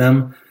underneath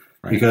them,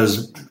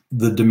 because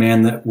the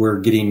demand that we're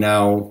getting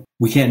now,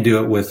 we can't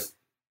do it with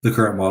the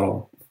current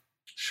model.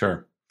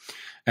 Sure.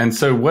 And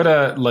so what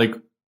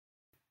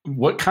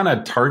kind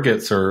of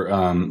targets or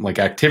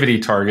activity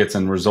targets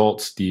and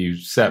results do you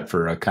set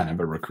for a kind of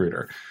a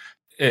recruiter?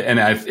 And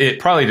it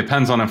probably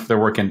depends on if they're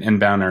working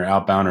inbound or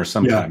outbound or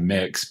some kind of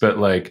mix, but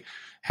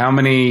how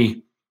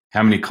many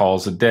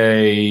calls a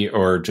day,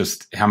 or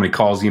just how many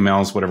calls,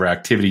 emails, whatever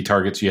activity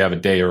targets you have a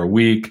day or a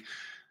week,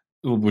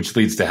 which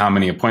leads to how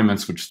many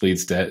appointments, which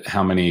leads to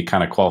how many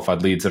kind of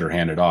qualified leads that are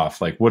handed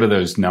off. What do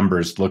those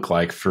numbers look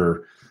like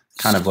for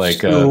kind of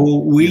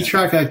we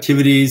track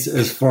activities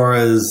as far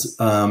as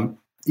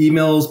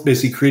emails,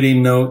 basically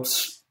creating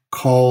notes,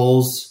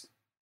 calls,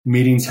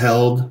 meetings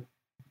held,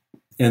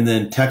 and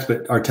then text.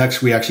 But our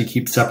text we actually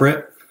keep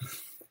separate.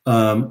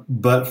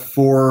 But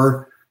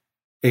for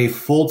a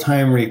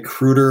full-time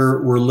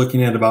recruiter, we're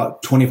looking at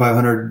about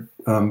 2,500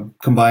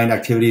 combined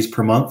activities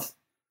per month.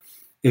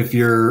 If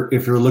you're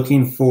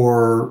looking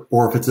for,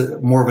 or if it's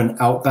more of an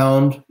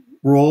outbound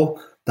role,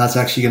 that's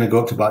actually going to go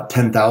up to about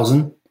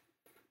 10,000.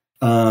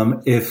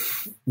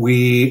 If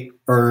we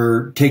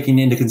are taking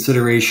into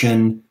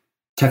consideration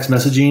text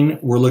messaging,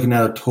 we're looking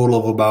at a total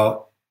of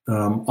about,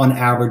 on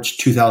average,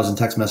 2,000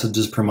 text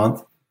messages per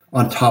month.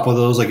 On top of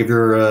those,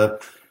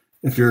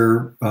 if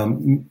you're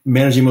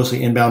managing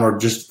mostly inbound or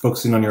just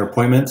focusing on your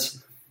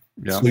appointments,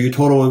 so your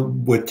total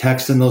with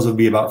text in those would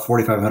be about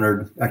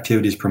 4,500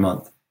 activities per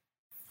month.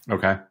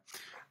 Okay.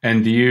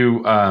 And do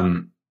you,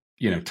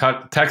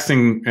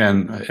 texting,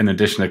 and in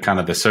addition to kind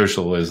of the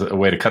social, is a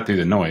way to cut through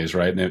the noise,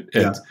 right? And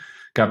it's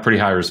got pretty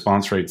high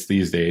response rates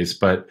these days,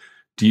 but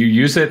do you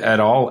use it at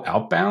all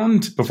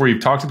outbound before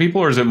you've talked to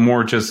people, or is it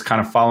more just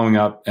kind of following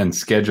up and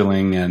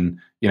scheduling and,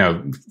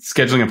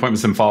 scheduling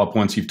appointments and follow up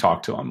once you've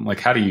talked to them?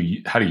 How do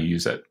you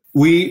use it?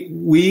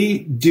 We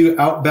do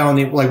outbound,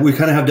 we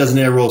kind of have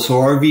designated roles. So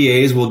our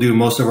VAs will do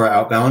most of our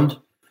outbound,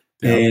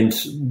 and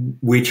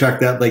we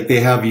track that. They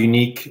have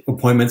unique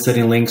appointment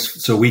setting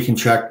links, so we can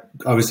track,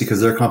 obviously,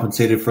 because they're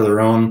compensated for their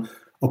own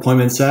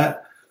appointment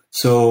set.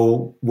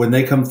 So when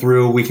they come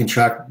through, we can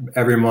track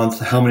every month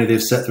how many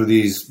they've set through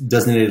these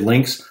designated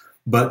links.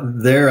 But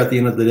they're, at the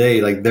end of the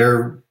day,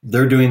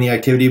 they're doing the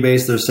activity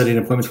base. They're setting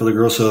appointments for the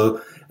girls. So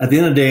at the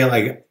end of the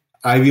day,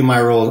 I view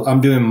my role,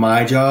 I'm doing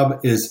my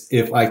job is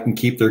if I can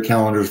keep their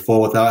calendars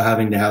full without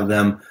having to have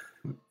them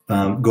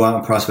go out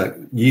and prospect.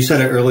 You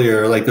said it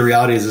earlier, like the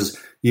reality is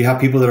you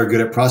have people that are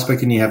good at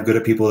prospecting, you have good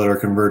at people that are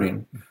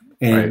converting.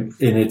 And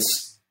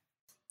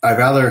I'd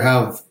rather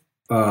have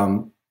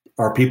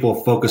our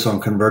people focus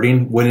on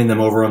converting, winning them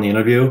over on the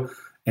interview,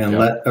 and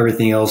let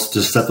everything else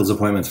just set those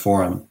appointments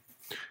for them.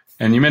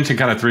 And you mentioned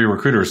kind of 3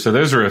 recruiters. So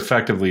those are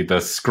effectively the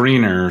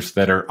screeners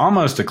that are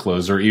almost a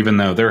closer, even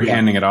though they're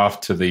handing it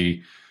off to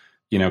the,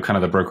 kind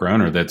of the broker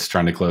owner that's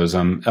trying to close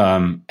them.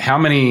 How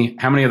many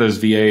of those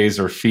VAs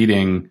are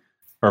feeding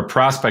or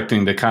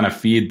prospecting to kind of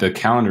feed the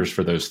calendars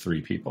for those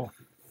 3 people?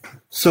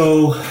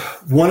 So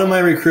one of my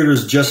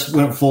recruiters just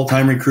went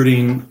full-time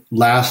recruiting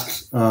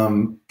last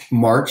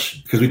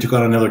March because we took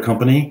on another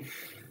company.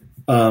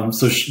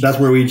 So that's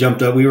where we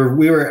jumped up. We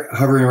were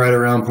hovering right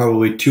around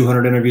probably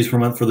 200 interviews per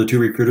month for the 2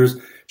 recruiters.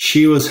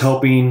 She was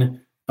helping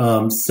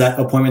set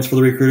appointments for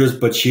the recruiters,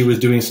 but she was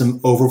doing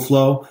some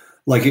overflow.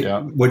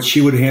 What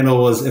she would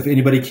handle was if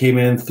anybody came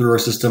in through our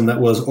system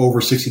that was over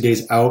 60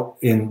 days out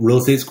in real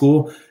estate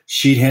school,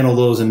 she'd handle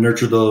those and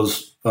nurture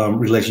those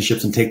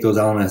relationships and take those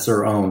on as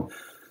her own.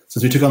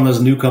 Since we took on this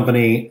new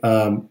company,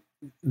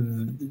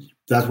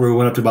 that's where we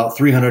went up to about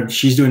 300.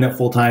 She's doing it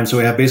full time. So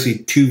we have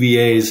basically 2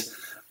 VAs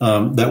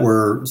that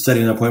were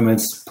setting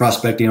appointments,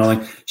 prospecting, all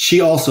that. She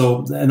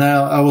also, and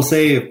I will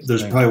say,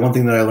 there's probably one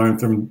thing that I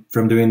learned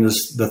from doing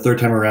this the 3rd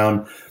time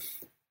around.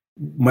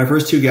 My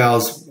first 2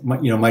 gals,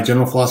 my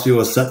general philosophy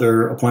was set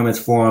their appointments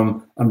for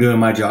them. I'm doing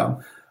my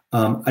job.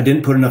 I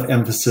didn't put enough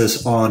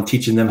emphasis on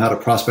teaching them how to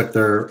prospect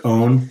their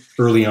own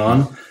early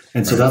on.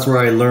 And so that's where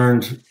I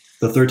learned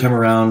the 3rd time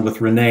around with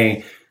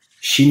Renee.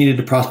 She needed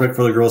to prospect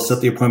for the girls,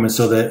 set the appointment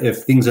so that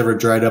if things ever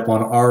dried up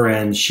on our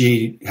end,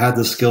 she had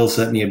the skill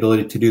set and the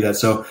ability to do that.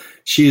 So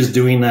she is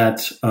doing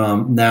that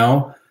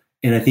now.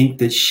 And I think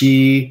that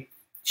she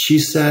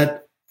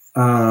set,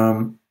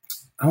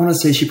 I want to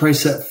say she probably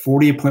set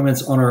 40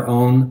 appointments on her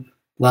own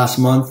last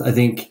month. I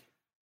think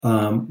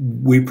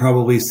we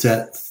probably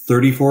set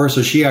 34.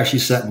 So she actually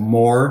set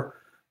more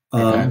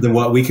than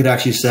what we could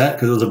actually set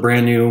because it was a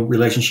brand new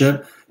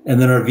relationship. And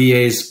then our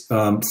VAs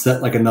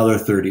set like another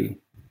 30.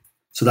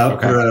 So that would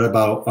put her at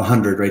about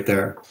 100 right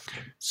there.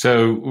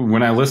 So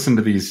when I listen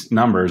to these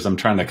numbers, I'm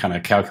trying to kind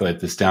of calculate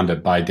this down to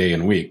by day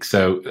and week.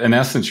 So in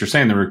essence, you're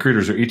saying the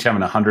recruiters are each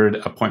having 100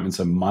 appointments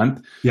a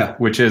month,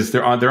 which is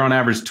they're on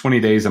average 20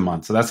 days a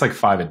month. So that's like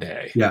 5 a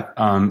day.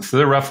 So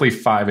they're roughly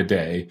 5 a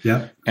day.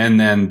 And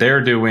then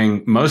they're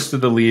doing, most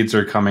of the leads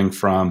are coming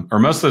from, or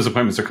most of those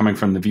appointments are coming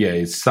from the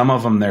VAs. Some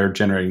of them they're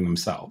generating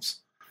themselves.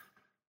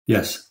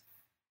 Yes.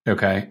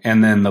 Okay.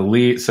 And then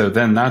so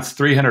then that's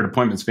 300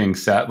 appointments being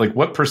set. Like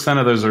what percent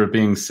of those are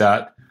being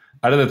set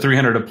out of the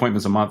 300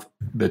 appointments a month?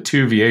 The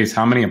 2 VAs,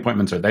 how many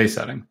appointments are they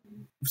setting?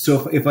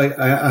 So if I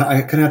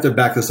kind of have to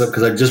back this up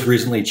because I've just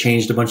recently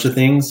changed a bunch of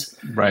things.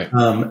 Right.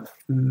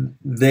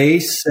 They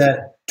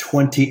set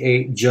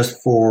 28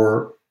 just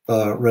for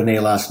Renee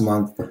last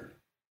month,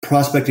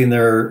 prospecting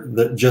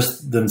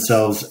just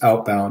themselves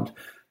outbound.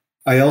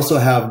 I also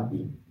have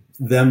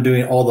them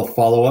doing all the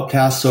follow-up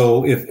tasks.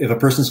 So if a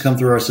person's come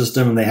through our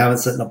system and they haven't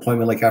set an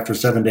appointment like after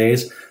 7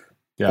 days,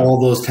 all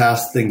those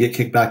tasks then get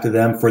kicked back to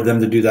them for them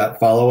to do that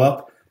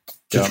follow-up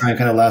to try and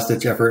kind of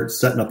last-ditch effort,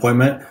 set an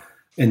appointment.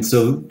 And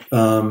so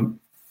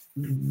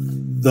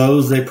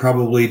those, they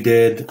probably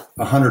did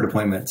 100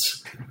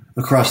 appointments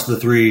across the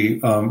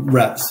 3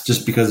 reps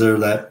just because they're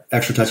that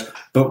extra touch.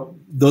 But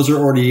those are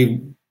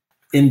already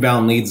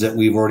inbound leads that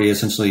we've already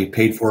essentially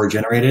paid for or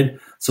generated.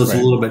 So it's a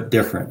little bit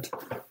different.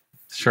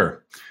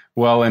 Sure.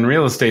 Well, in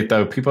real estate,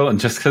 though,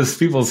 just because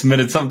people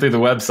submitted something to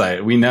the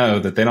website, we know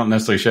that they don't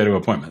necessarily show to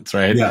appointments,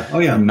 right? Yeah. Oh,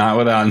 yeah. Not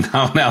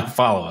without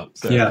follow-up.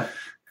 So.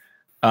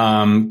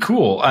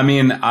 Cool. I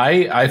mean,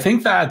 I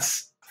think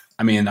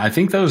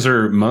those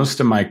are most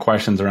of my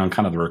questions around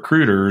kind of the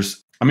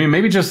recruiters. I mean,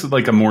 maybe just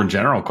like a more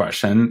general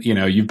question.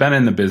 You've been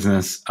in the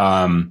business,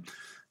 a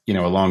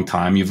long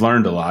time. You've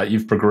learned a lot.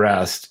 You've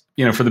progressed.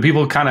 For the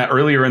people kind of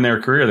earlier in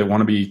their career that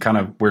want to be kind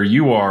of where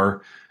you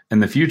are in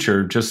the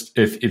future, just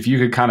if you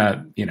could kind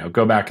of,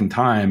 go back in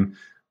time,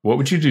 what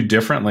would you do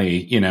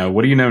differently?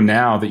 What do you know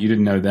now that you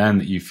didn't know then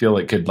that you feel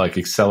it could like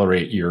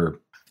accelerate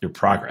your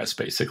progress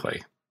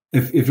basically?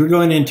 If you're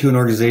going into an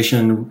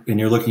organization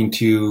and you're looking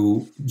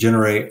to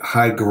generate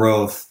high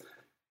growth,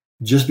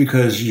 just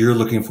because you're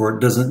looking for it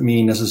doesn't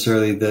mean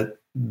necessarily that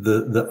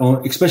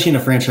especially in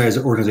a franchise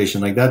organization,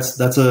 like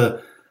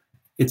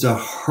it's a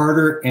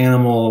harder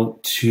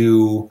animal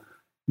to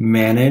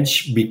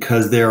manage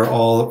because they're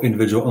all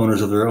individual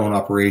owners of their own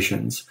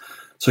operations.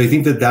 So I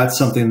think that that's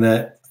something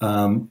that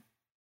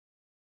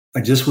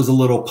I just was a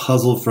little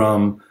puzzled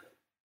from,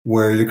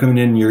 where you're coming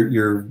in,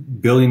 you're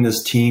building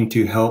this team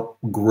to help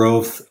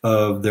growth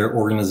of their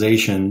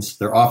organizations,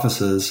 their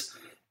offices,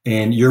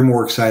 and you're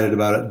more excited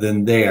about it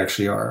than they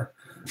actually are.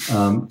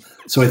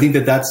 So I think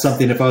that that's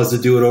something, if I was to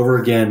do it over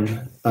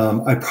again,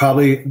 I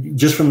probably,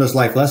 just from this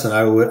life lesson,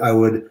 I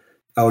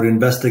would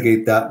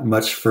investigate that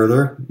much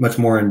further, much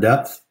more in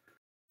depth.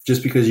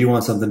 Just because you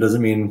want something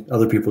doesn't mean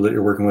other people that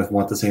you're working with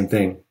want the same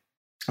thing.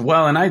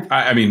 Well, and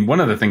I mean, one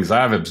of the things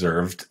I've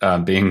observed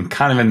being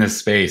kind of in this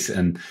space,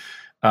 and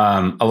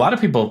a lot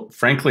of people,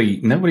 frankly,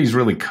 nobody's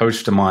really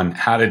coached them on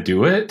how to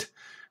do it,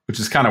 which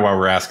is kind of why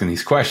we're asking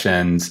these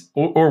questions,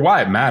 or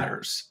why it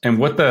matters, and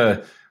what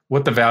the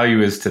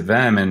value is to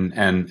them,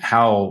 and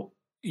how,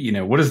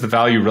 what is the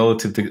value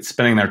relative to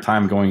spending their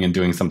time going and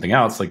doing something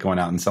else, like going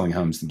out and selling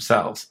homes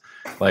themselves.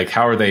 Like,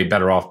 how are they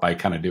better off by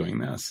kind of doing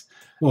this?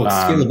 Well, it's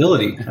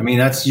scalability. I mean,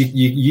 that's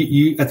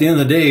you. At the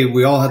end of the day,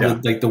 we all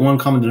have the one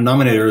common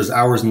denominator is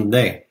hours in the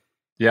day.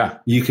 Yeah,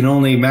 you can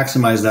only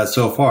maximize that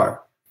so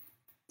far.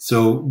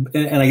 So,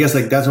 and I guess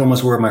like that's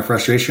almost where my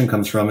frustration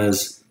comes from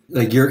is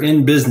like you're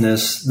in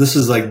business. This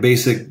is like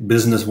basic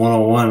business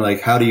 101.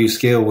 Like, how do you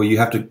scale? Well, you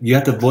have to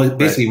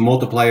basically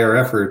multiply your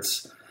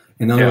efforts,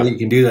 and the only way you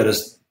can do that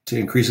is to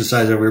increase the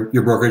size of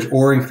your brokerage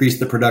or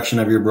increase the production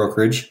of your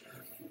brokerage.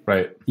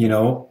 Right.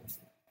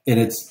 And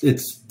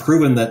it's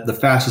proven that the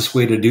fastest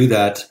way to do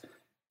that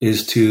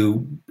is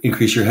to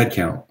increase your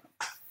headcount.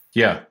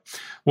 Yeah.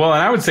 Well,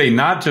 and I would say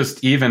not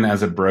just even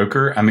as a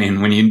broker. I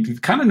mean, when you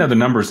kind of know the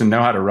numbers and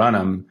know how to run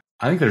them,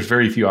 I think there's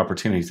very few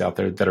opportunities out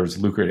there that are as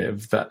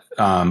lucrative that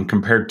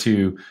compared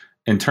to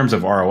in terms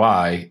of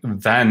ROI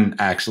than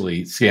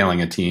actually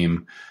scaling a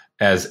team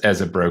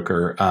as a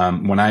broker.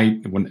 When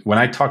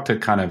I talk to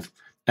kind of,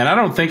 and I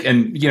don't think,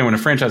 and in a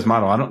franchise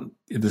model,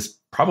 this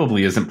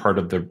probably isn't part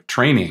of the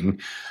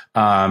training.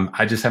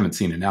 I just haven't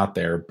seen it out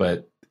there.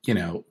 But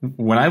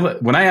when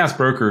I ask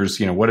brokers,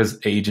 what is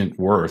agent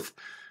worth?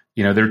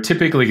 They're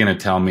typically going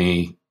to tell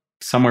me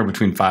somewhere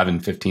between $5,000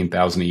 and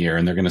 $15,000 a year,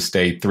 and they're going to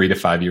stay 3 to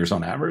 5 years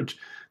on average.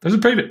 Those are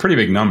pretty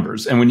big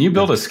numbers. And when you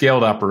build a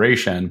scaled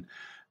operation,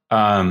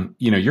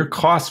 your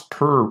cost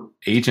per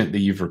agent that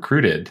you've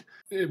recruited.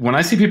 When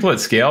I see people at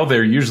scale,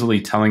 they're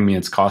usually telling me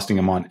it's costing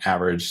them on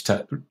average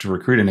to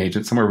recruit an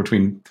agent somewhere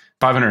between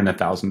 $500 and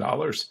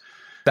 $1,000.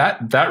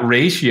 That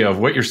ratio of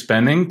what you're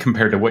spending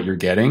compared to what you're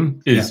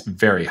getting is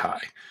very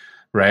high,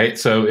 right?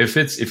 So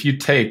if you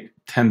take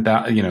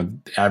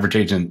 10,000, average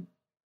agent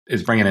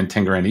is bringing in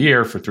 10 grand a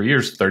year for 3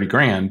 years, 30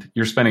 grand.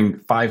 You're spending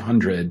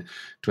 500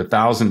 to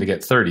 1,000 to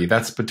get 30.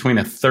 That's between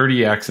a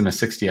 30x and a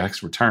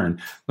 60x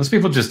return. Most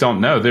people just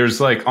don't know.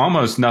 There's like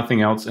almost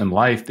nothing else in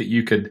life that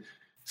you could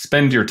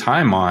spend your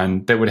time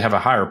on that would have a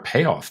higher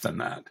payoff than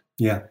that.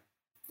 Yeah.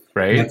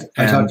 Right.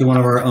 I talked to one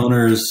of our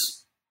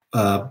owners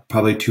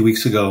probably 2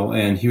 weeks ago,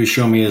 and he was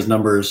showing me his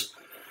numbers,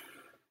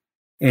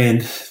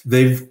 and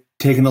they've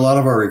taken a lot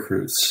of our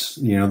recruits.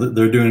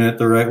 They're doing it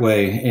the right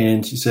way.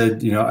 And she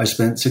said, I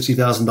spent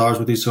 $60,000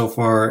 with you so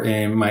far,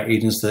 and my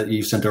agents that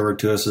you sent over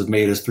to us have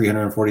made us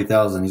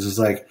 $340,000. He's just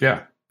like,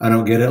 I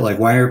don't get it. Like,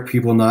 why are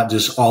people not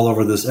just all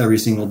over this every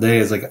single day?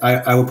 It's like,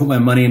 I would put my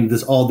money into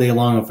this all day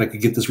long if I could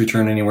get this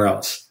return anywhere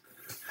else.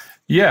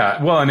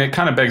 Yeah. Well, and it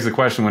kind of begs the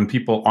question when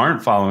people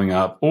aren't following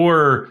up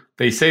or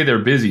they say they're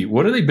busy,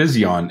 what are they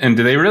busy on? And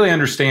do they really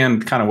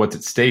understand kind of what's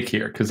at stake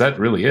here? Because that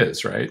really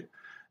is, right?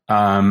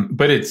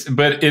 But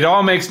it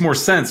all makes more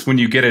sense when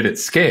you get it at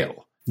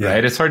scale,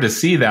 right? It's hard to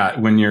see that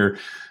when you're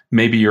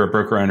a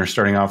broker owner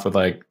starting off with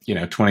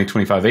 20,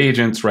 25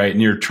 agents, right?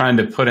 And you're trying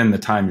to put in the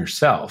time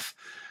yourself.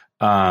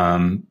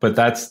 But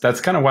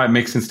that's kind of why it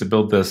makes sense to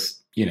build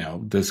this,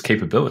 this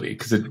capability,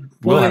 because it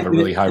will have a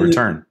really high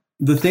return.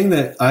 The thing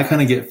that I kind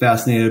of get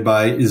fascinated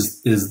by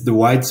is the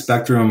wide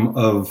spectrum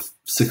of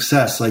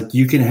success. Like,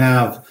 you can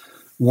have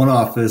one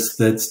office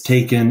that's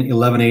taken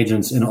 11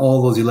 agents, and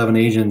all those 11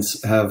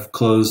 agents have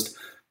closed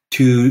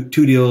two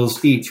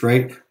deals each,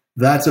 right?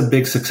 That's a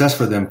big success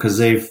for them because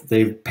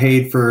they've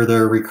paid for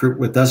their recruit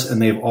with us,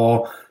 and they've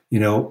all,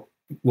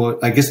 well,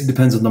 I guess it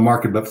depends on the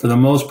market, but for the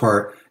most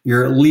part,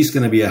 you're at least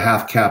going to be a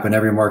half cap in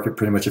every market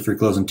pretty much if you're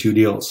closing 2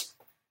 deals.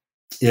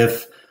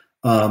 If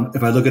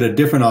I look at a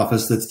different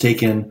office that's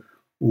taken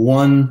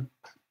one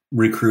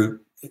recruit,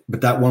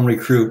 but that one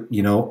recruit,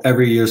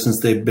 every year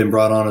since they've been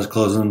brought on is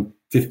closing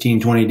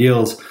 15, 20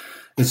 deals.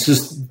 It's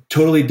just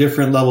totally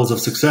different levels of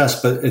success,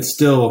 but it's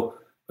still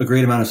a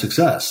great amount of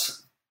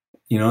success,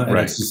 and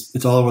right.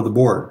 It's all over the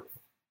board.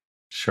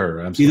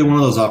 Sure. Absolutely. Either one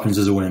of those options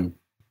is a win.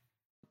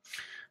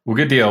 Well,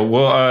 good deal.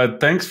 Well,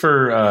 thanks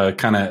for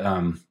kind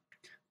of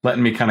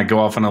letting me kind of go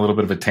off on a little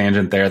bit of a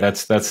tangent there.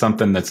 That's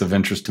something that's of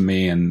interest to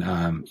me. And,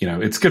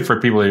 it's good for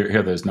people to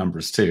hear those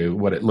numbers too,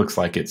 what it looks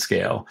like at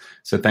scale.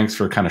 So thanks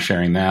for kind of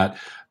sharing that.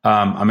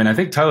 I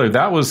think, Tyler,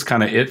 that was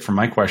kind of it for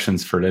my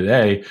questions for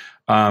today.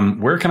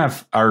 Where can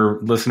our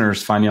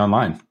listeners find you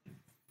online?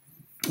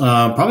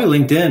 Probably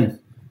LinkedIn.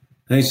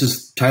 I think it's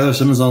just Tyler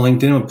Simmonds on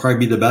LinkedIn would probably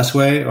be the best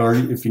way. Or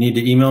if you need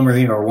to email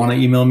me or want to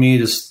email me,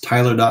 just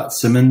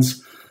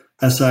tyler.simmonds,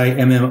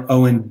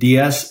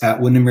 SIMMONDS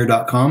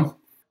 @windermere.com.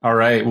 All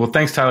right. Well,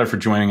 thanks, Tyler, for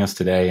joining us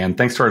today. And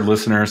thanks to our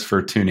listeners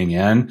for tuning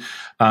in.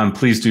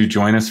 Please do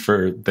join us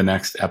for the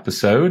next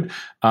episode.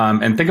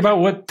 And think about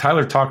what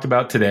Tyler talked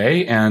about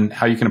today and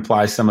how you can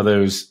apply some of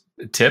those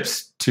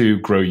tips to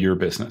grow your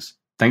business.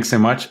 Thanks so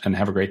much and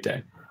have a great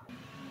day.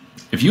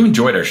 If you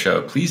enjoyed our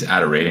show, please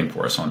add a rating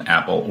for us on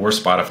Apple or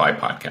Spotify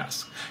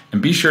podcasts.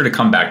 And be sure to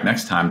come back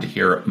next time to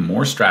hear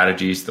more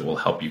strategies that will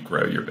help you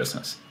grow your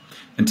business.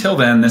 Until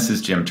then, this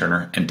is Jim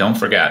Turner, and don't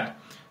forget,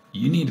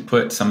 you need to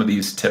put some of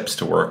these tips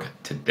to work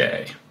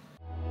today.